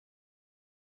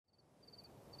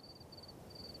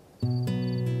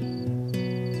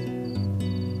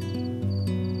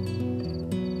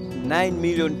9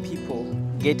 million people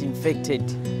get infected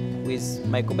with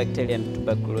Mycobacterium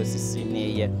tuberculosis in a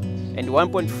year, and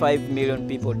 1.5 million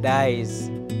people dies.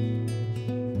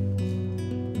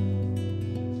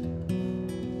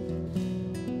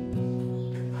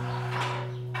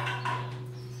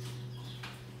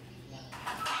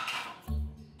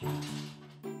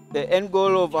 The end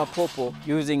goal of APOPO,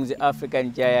 using the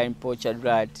African giant poachard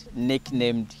rat,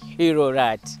 nicknamed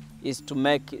HeroRAT, is to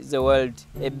make the world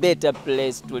a better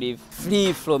place to live,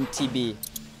 free from TB.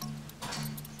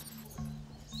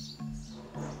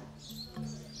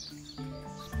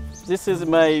 This is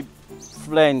my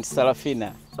friend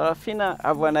Sarafina. Sarafina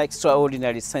has an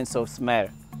extraordinary sense of smell.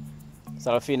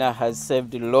 Sarafina has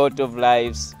saved a lot of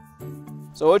lives.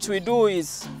 So what we do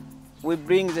is we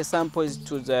bring the samples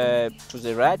to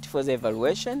the rat for the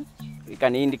evaluation. We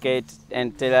can indicate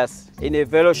and tell us in a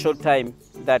very short time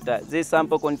that this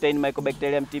sample contains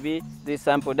Mycobacterium TB, this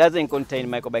sample doesn't contain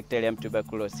Mycobacterium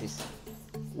tuberculosis.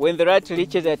 When the rat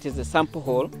reaches at the sample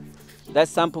hole, that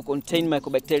sample contains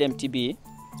Mycobacterium TB,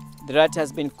 the rat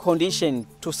has been conditioned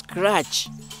to scratch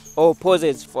or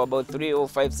pauses for about 3 or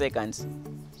 5 seconds.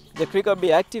 The crick will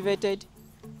be activated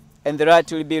and the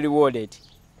rat will be rewarded.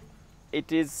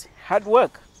 It is hard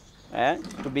work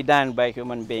to be done by a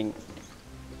human being.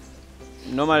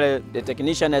 Normally, the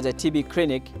technician at a TB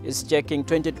clinic is checking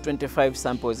 20 to 25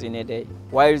 samples in a day,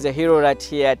 while the HeroRAT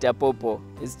here at APOPO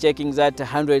is checking that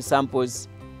 100 samples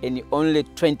in only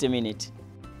 20 minutes.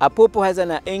 APOPO has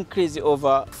an increase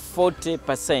over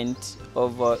 40%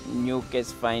 of new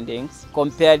case findings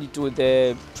compared to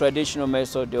the traditional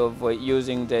method of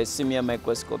using the smear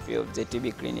microscopy of the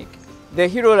TB clinic. The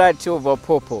HeroRAT of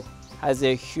APOPO has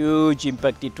a huge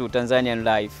impact to Tanzanian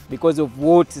life because of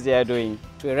what they are doing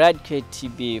to eradicate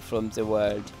TB from the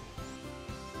world.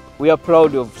 We are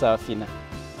proud of Sarafina.